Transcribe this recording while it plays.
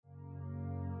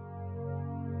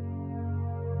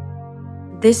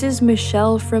This is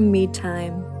Michelle from Me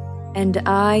Time, and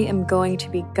I am going to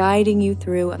be guiding you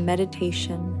through a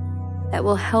meditation that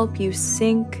will help you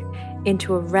sink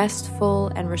into a restful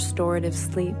and restorative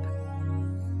sleep.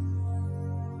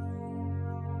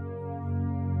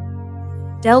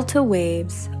 Delta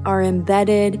waves are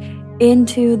embedded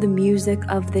into the music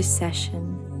of this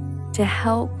session to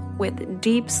help with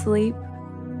deep sleep,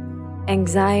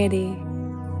 anxiety,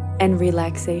 and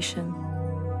relaxation.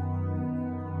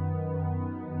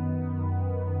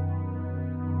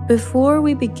 Before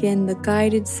we begin the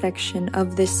guided section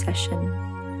of this session,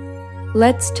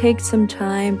 let's take some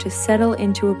time to settle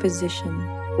into a position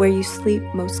where you sleep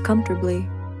most comfortably.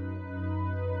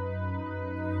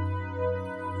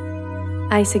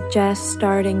 I suggest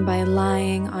starting by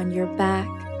lying on your back,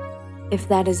 if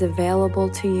that is available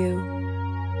to you,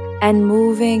 and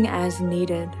moving as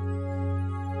needed.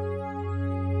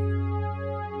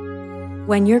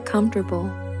 When you're comfortable,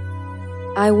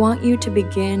 I want you to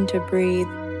begin to breathe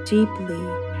deeply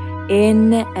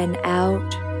in and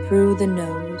out through the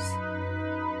nose,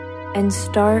 and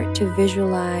start to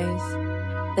visualize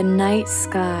the night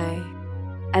sky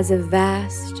as a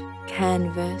vast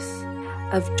canvas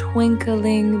of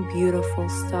twinkling, beautiful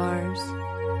stars.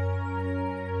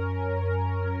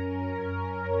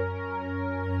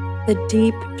 The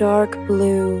deep dark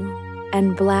blue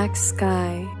and black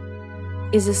sky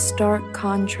is a stark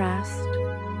contrast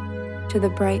to the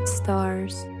bright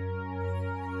stars,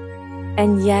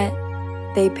 and yet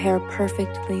they pair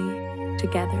perfectly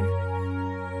together.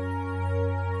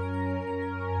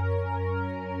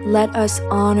 Let us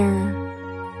honor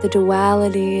the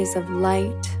dualities of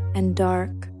light and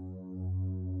dark,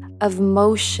 of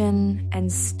motion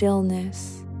and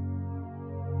stillness,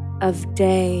 of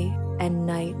day and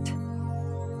night,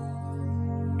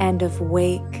 and of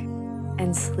wake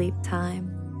and sleep time.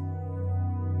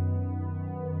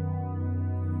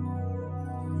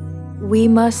 We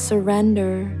must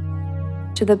surrender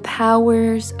to the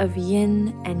powers of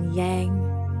yin and yang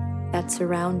that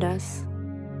surround us,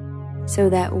 so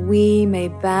that we may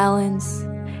balance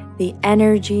the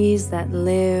energies that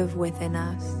live within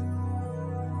us.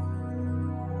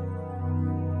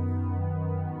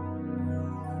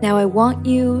 Now I want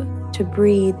you to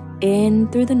breathe in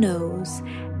through the nose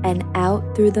and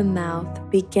out through the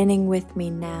mouth, beginning with me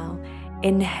now,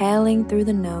 inhaling through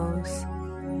the nose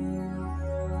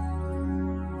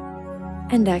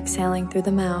and exhaling through the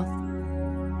mouth.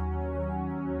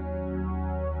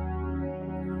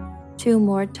 2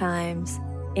 more times,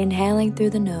 inhaling through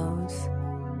the nose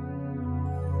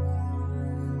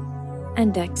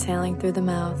and exhaling through the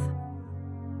mouth.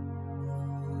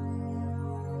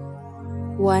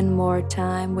 1 more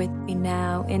time with me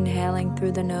now, inhaling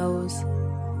through the nose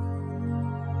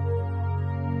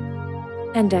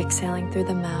and exhaling through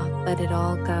the mouth. Let it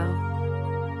all go.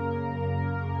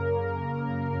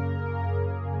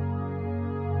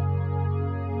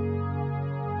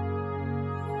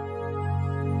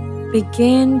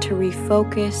 Begin to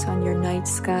refocus on your night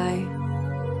sky.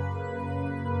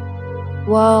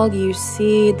 While you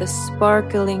see the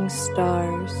sparkling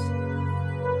stars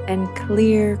and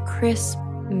clear, crisp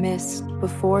mist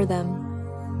before them,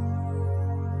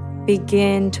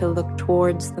 begin to look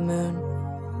towards the moon.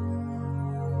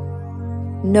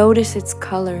 Notice its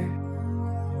color,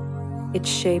 its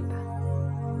shape.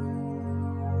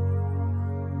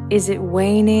 Is it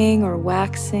waning or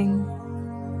waxing?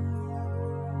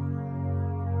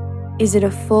 Is it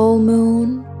a full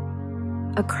moon,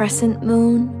 a crescent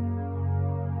moon?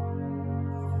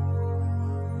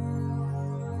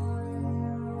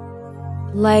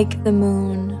 Like the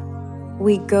moon,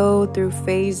 we go through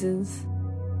phases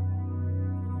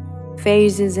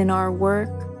in our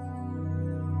work,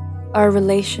 our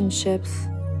relationships,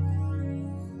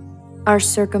 our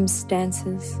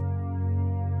circumstances,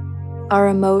 our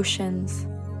emotions,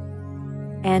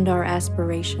 and our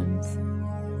aspirations.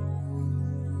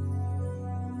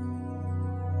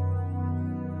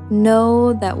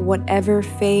 Know that whatever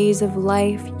phase of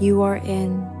life you are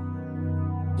in,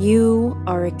 you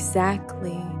are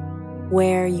exactly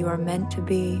where you are meant to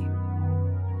be.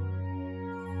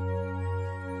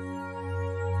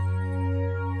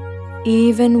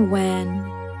 Even when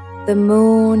the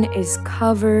moon is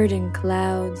covered in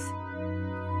clouds,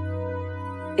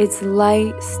 its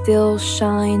light still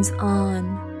shines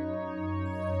on,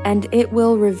 and it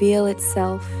will reveal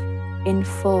itself in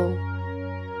full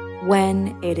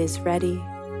when it is ready.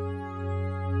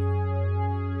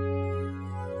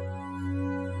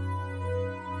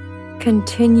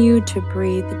 Continue to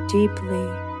breathe deeply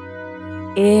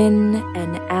in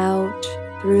and out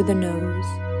through the nose.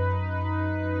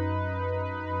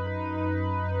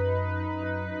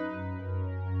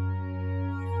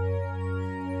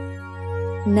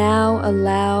 Now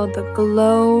allow the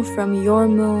glow from your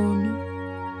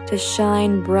moon to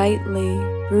shine brightly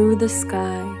through the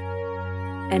sky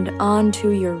and onto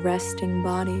your resting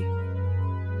body.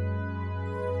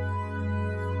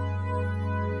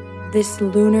 This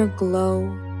lunar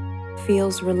glow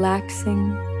feels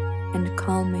relaxing and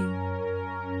calming.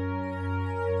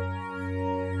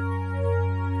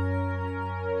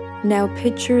 Now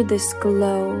picture this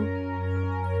glow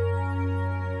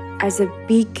as a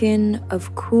beacon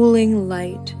of cooling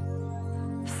light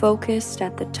focused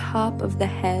at the top of the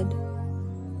head,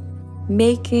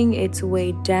 making its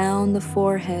way down the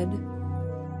forehead,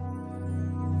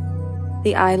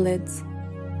 the eyelids,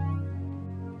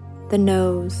 the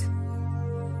nose,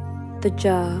 the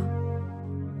jaw.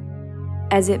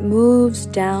 As it moves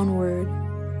downward,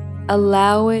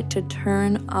 allow it to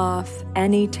turn off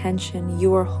any tension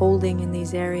you are holding in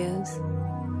these areas,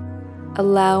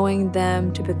 allowing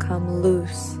them to become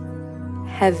loose,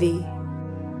 heavy,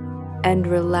 and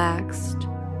relaxed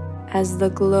as the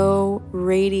glow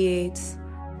radiates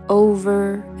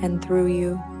over and through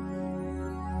you.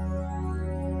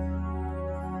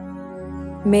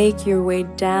 Make your way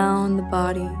down the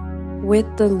body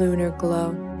with the lunar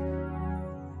glow,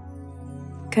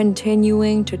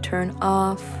 continuing to turn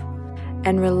off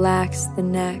and relax the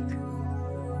neck,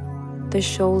 the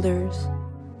shoulders,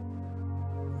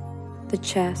 the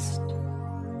chest,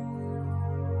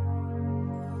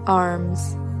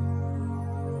 arms,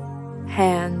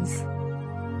 hands,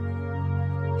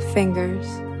 fingers,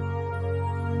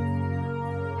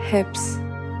 hips,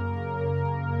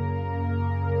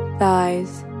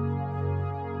 thighs,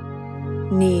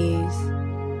 knees,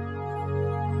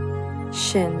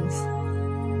 shins,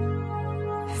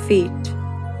 feet,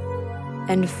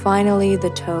 and finally the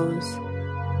toes.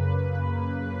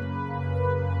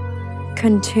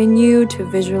 Continue to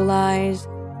visualize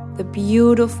the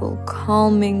beautiful,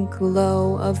 calming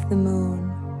glow of the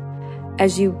moon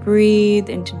as you breathe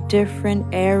into different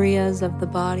areas of the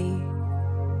body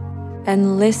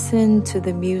and listen to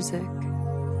the music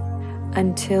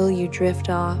until you drift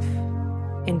off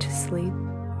into sleep.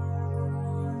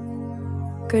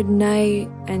 Good night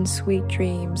and sweet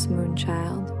dreams,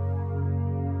 Moonchild.